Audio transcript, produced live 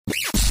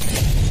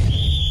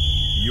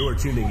You're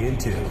tuning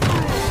into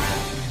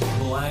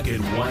Black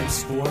and White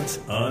Sports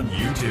on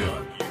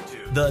YouTube.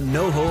 The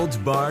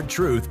no-holds-barred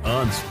truth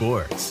on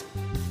sports.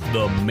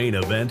 The main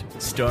event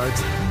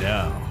starts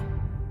now.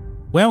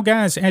 Well,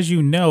 guys, as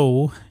you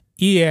know,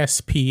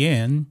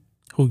 ESPN,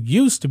 who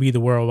used to be the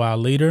worldwide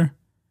leader,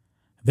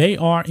 they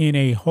are in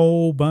a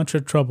whole bunch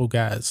of trouble,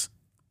 guys.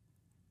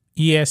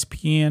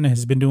 ESPN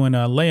has been doing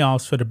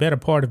layoffs for the better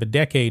part of a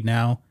decade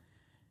now.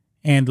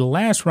 And the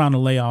last round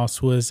of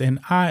layoffs was an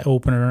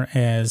eye-opener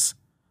as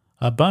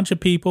a bunch of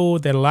people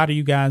that a lot of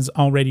you guys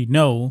already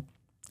know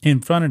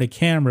in front of the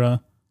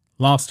camera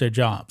lost their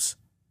jobs.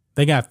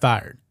 They got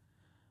fired.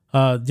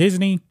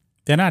 Disney,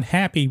 they're not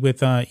happy with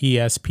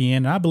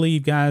ESPN. I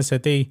believe, guys,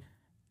 that they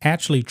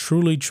actually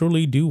truly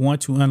do want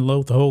to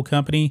unload the whole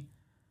company.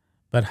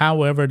 But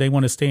however, they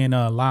want to stay in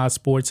live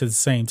sports at the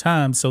same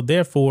time. So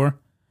therefore,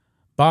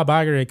 Bob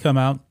Iger had come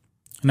out,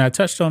 and I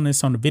touched on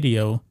this on the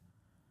video,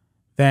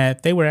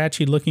 that they were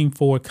actually looking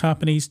for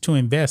companies to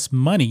invest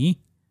money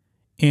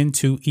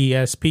into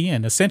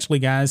ESPN. Essentially,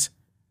 guys,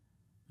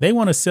 they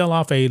want to sell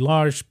off a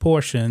large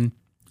portion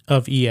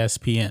of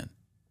ESPN.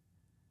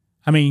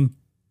 I mean,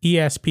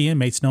 ESPN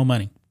makes no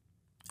money.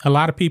 A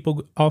lot of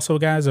people also,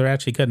 guys, are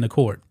actually cutting the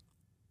cord.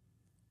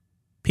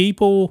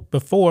 People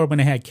before, when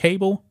they had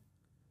cable,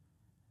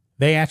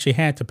 they actually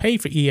had to pay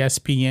for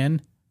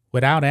ESPN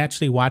without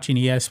actually watching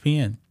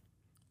ESPN.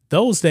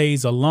 Those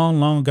days are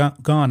long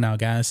gone now,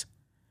 guys.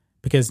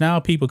 Because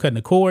now people cutting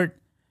the cord,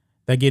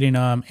 they're getting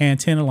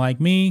antenna like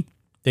me,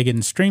 they're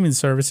getting streaming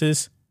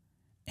services,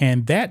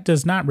 and that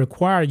does not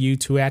require you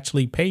to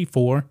actually pay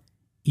for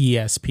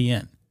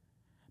ESPN.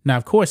 Now,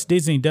 of course,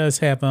 Disney does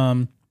have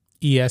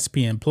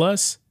ESPN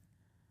Plus,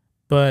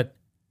 but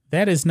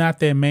that is not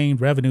their main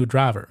revenue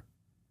driver.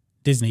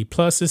 Disney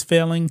Plus is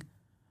failing.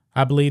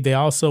 I believe they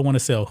also want to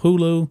sell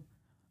Hulu.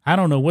 I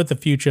don't know what the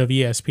future of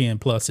ESPN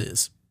Plus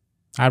is.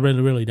 I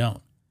really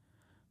don't.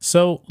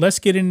 So let's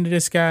get into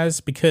this, guys,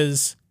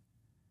 because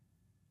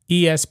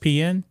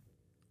ESPN,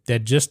 they're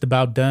just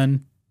about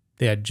done.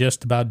 They're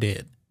just about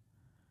dead.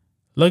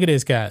 Look at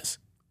this, guys.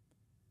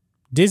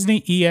 Disney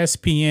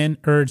ESPN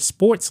urged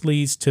sports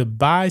leagues to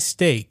buy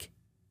stake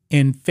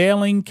in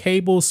failing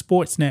cable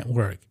sports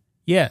network.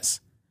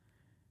 Yes,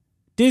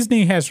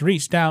 Disney has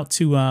reached out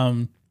to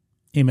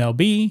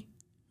MLB,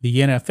 the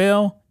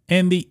NFL,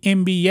 and the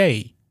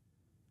NBA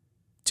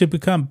to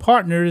become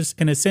partners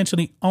and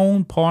essentially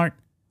own part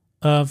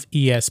of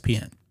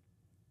ESPN.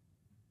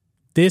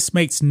 This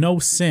makes no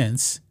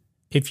sense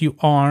if you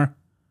are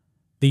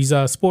these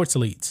sports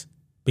elites,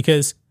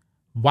 because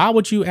why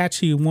would you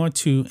actually want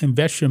to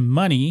invest your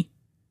money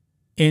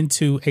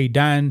into a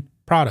dying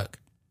product?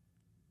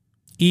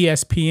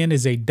 ESPN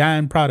is a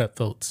dying product,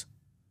 folks.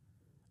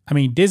 I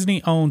mean,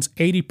 Disney owns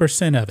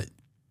 80% of it.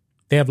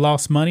 They have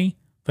lost money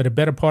for the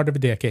better part of a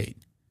decade.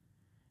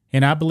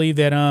 And I believe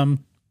that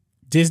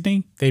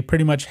Disney, they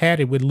pretty much had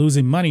it with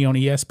losing money on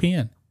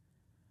ESPN.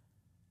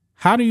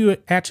 How do you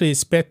actually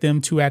expect them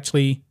to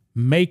actually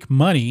make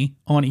money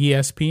on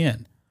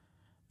ESPN?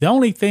 The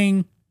only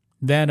thing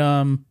that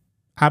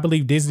I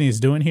believe Disney is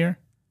doing here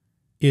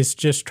is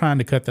just trying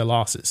to cut their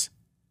losses.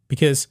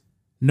 Because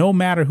no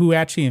matter who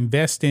actually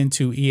invests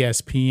into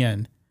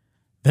ESPN,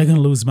 they're going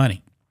to lose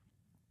money.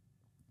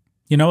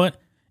 You know what?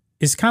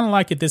 It's kind of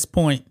like at this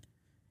point,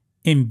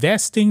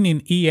 investing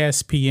in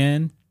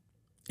ESPN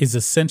is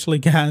essentially,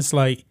 guys,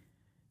 like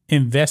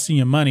investing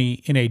your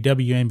money in a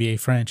WNBA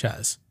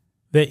franchise.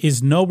 There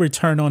is no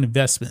return on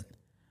investment.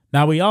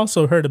 Now, we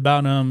also heard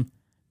about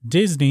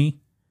Disney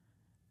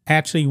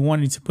actually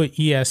wanting to put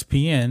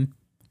ESPN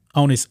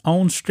on its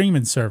own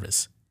streaming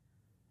service,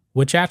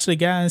 which actually,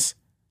 guys,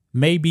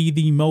 may be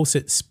the most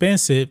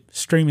expensive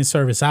streaming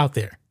service out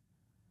there.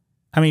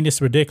 I mean,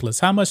 it's ridiculous.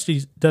 How much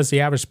does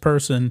the average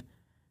person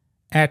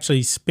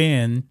actually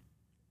spend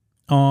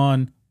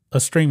on a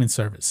streaming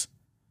service?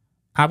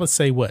 I would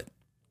say, what,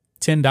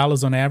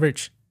 $10 on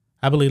average?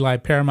 I believe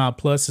like Paramount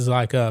Plus is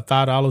like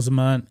 $5 a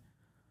month.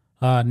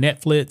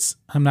 Netflix,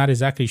 I'm not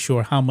exactly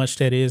sure how much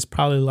that is.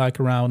 Probably like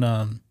around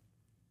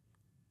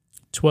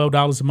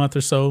 $12 a month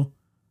or so.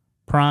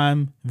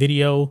 Prime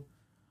Video,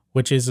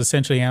 which is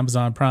essentially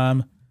Amazon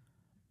Prime,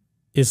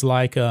 is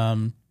like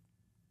 $12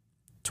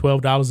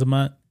 a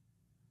month.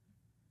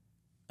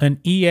 An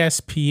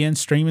ESPN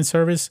streaming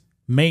service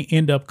may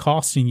end up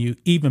costing you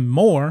even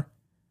more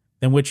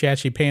than what you're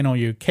actually paying on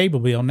your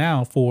cable bill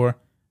now for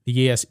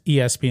the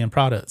ESPN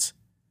products.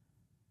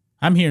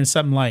 I'm hearing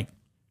something like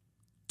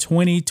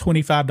 $20,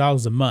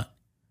 $25 a month.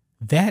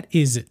 That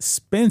is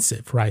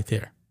expensive right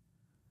there.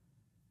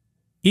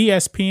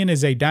 ESPN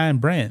is a dying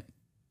brand.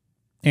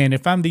 And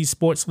if I'm these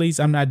sports leagues,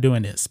 I'm not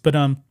doing this. But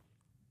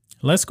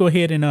let's go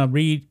ahead and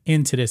read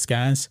into this,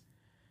 guys.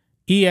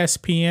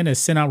 ESPN has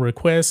sent out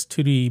requests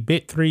to the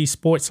Big Three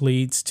sports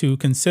leagues to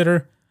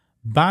consider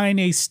buying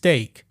a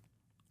stake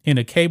in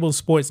a cable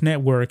sports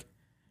network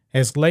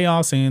as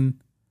layoffs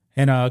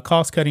and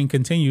cost-cutting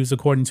continues,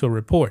 according to a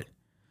report.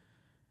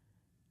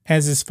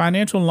 As its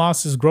financial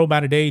losses grow by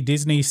the day,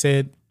 Disney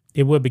said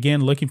it would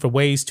begin looking for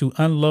ways to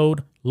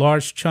unload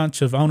large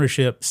chunks of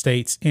ownership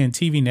stakes in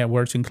TV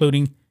networks,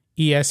 including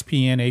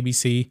ESPN,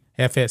 ABC,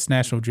 FX,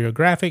 National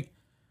Geographic,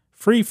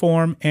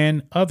 Freeform,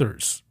 and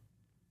others.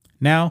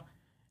 Now,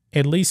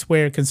 at least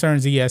where it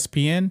concerns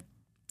ESPN,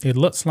 it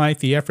looks like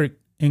the effort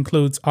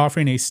includes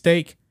offering a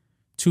stake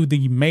to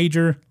the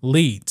major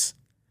leagues.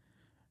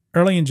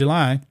 Early in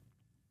July,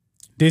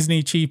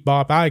 Disney chief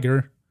Bob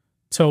Iger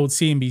told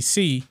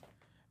CNBC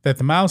that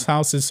the Mouse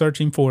House is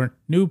searching for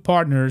new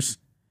partners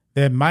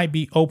that might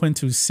be open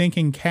to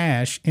sinking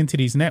cash into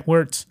these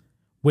networks,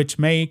 which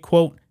may,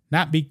 quote,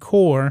 not be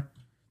core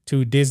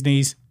to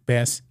Disney's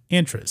best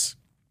interests.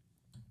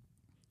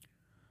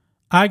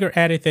 Iger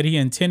added that he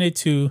intended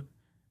to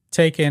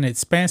take an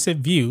expansive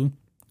view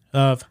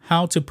of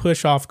how to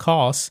push off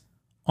costs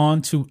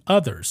onto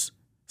others.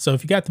 So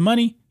if you got the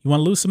money, you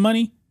want to lose some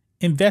money,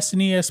 invest in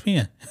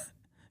ESPN.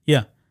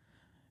 Yeah.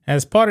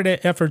 As part of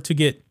that effort to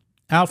get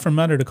out from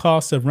under the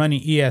cost of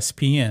running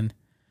ESPN,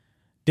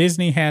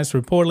 Disney has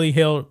reportedly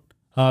held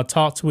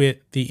talks with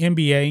the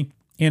NBA,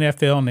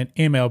 NFL, and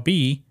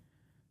MLB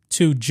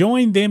to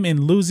join them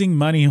in losing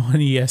money on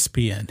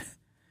ESPN.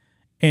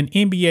 An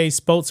NBA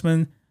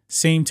spokesman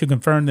seemed to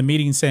confirm the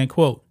meeting, saying,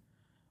 quote,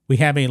 "We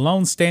have a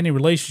long-standing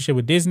relationship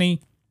with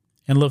Disney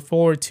and look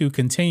forward to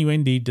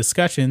continuing the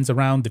discussions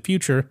around the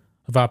future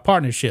of our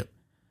partnership,"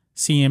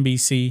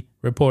 CNBC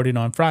reported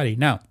on Friday.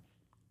 Now,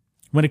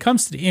 when it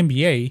comes to the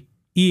NBA,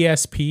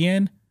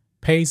 ESPN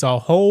pays a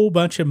whole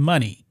bunch of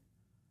money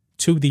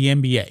to the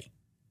NBA.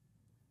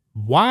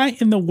 Why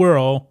in the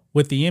world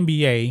would the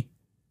NBA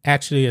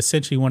actually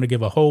essentially want to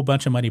give a whole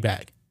bunch of money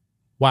back?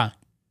 Why?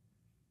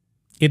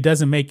 It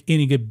doesn't make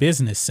any good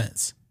business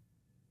sense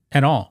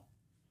at all.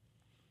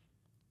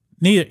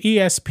 Neither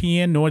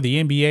ESPN nor the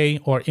NBA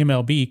or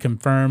MLB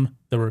confirm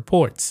the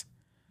reports.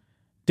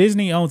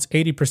 Disney owns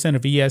 80%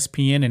 of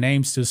ESPN and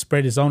aims to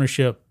spread its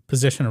ownership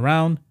position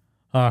around.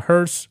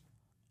 Hearst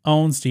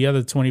owns the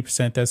other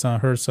 20%. That's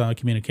on Hearst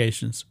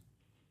Communications.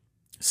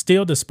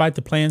 Still, despite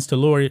the plans to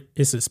lower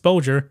its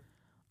exposure,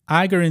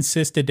 Iger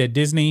insisted that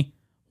Disney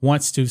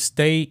wants to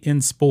stay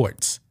in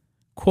sports.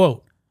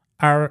 Quote,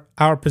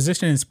 Our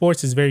position in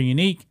sports is very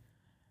unique,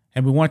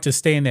 and we want to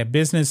stay in that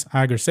business,"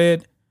 Iger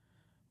said.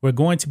 "We're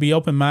going to be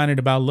open-minded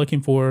about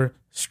looking for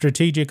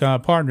strategic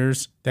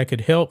partners that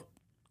could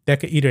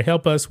either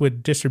help us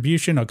with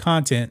distribution or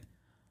content.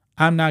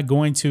 I'm not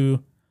going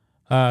to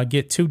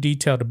get too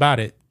detailed about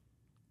it,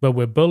 but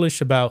we're bullish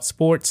about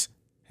sports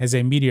as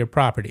a media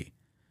property."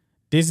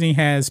 Disney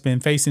has been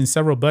facing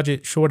several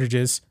budget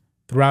shortages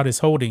throughout its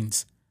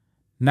holdings,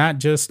 not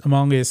just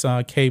among its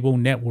cable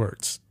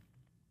networks.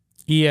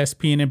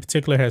 ESPN in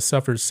particular has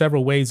suffered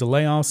several waves of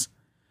layoffs.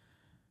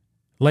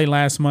 Late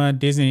last month,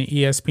 Disney and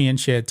ESPN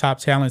shed top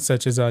talent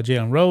such as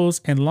Jalen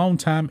Rose and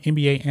longtime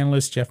NBA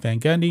analyst Jeff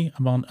Van Gundy,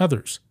 among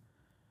others.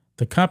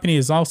 The company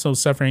is also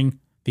suffering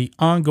the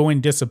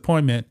ongoing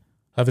disappointment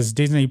of its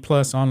Disney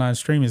Plus online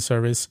streaming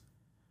service,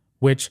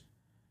 which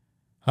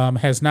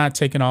has not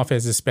taken off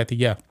as expected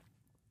yet.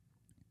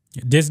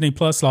 Disney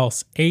Plus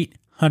lost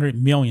 $800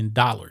 million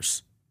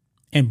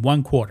in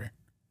one quarter.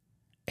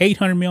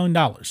 $800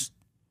 million.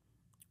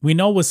 We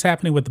know what's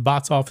happening with the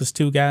box office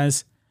too,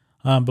 guys,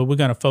 but we're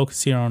going to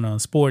focus here on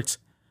sports.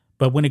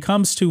 But when it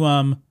comes to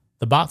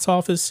the box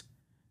office,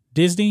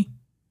 Disney,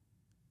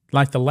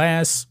 like the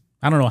last,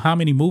 I don't know how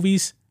many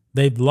movies,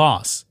 they've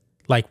lost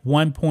like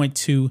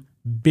 $1.2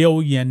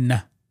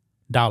 billion.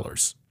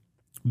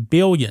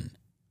 Billion.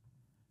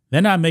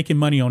 They're not making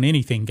money on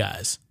anything,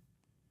 guys.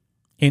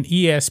 In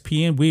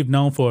ESPN, we've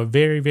known for a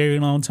very, very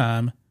long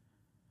time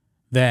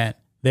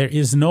that there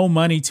is no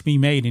money to be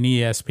made in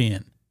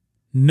ESPN.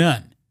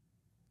 None.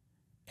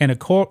 And a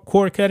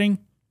cord cutting,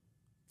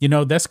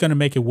 that's going to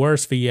make it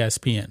worse for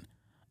ESPN.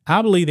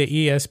 I believe that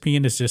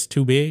ESPN is just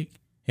too big.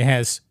 It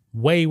has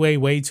way, way,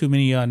 way too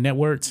many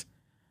networks.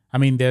 I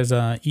mean, there's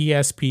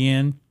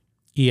ESPN,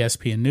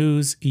 ESPN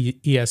News,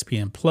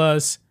 ESPN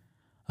Plus.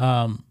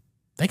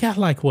 They got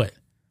like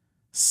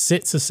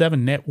 6 or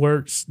 7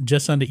 networks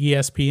just under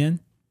ESPN.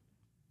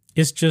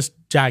 It's just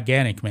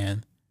gigantic,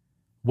 man.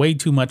 Way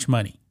too much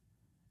money.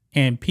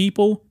 And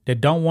people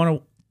that don't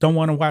want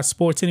to watch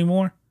sports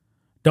anymore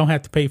don't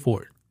have to pay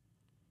for it.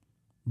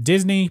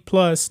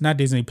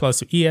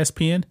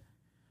 ESPN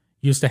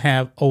used to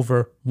have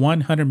over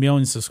 100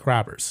 million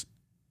subscribers.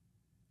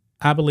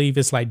 I believe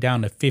it's like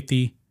down to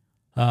 50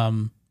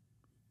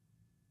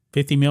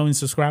 million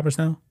subscribers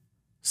now.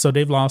 So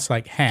they've lost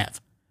like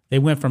half. They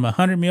went from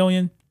 100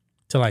 million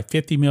to like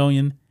 50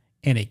 million,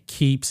 and it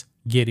keeps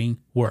getting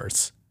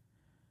worse.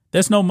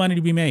 There's no money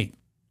to be made.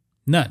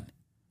 None.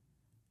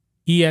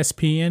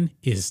 ESPN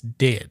is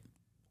dead.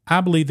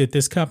 I believe that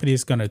this company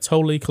is going to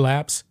totally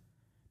collapse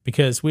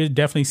because we're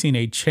definitely seeing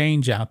a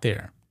change out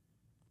there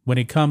when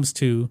it comes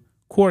to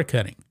cord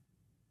cutting.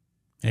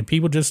 And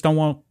people just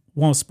don't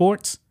want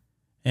sports,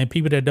 and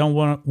people that don't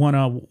want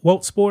to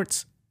watch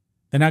sports,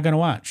 they're not going to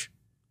watch.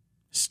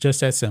 It's just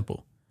that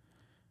simple.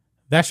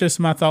 That's just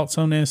my thoughts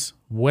on this.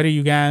 What do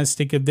you guys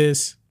think of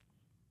this?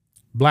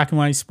 Black and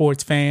white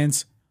sports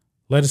fans,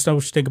 Let us know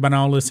what you think about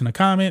all this in the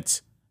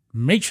comments.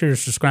 Make sure to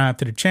subscribe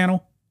to the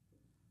channel,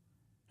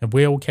 and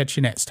we'll catch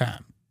you next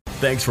time.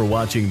 Thanks for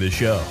watching the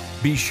show.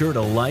 Be sure to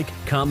like,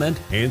 comment,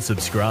 and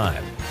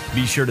subscribe.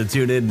 Be sure to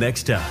tune in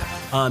next time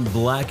on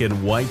Black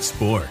and White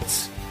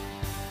Sports.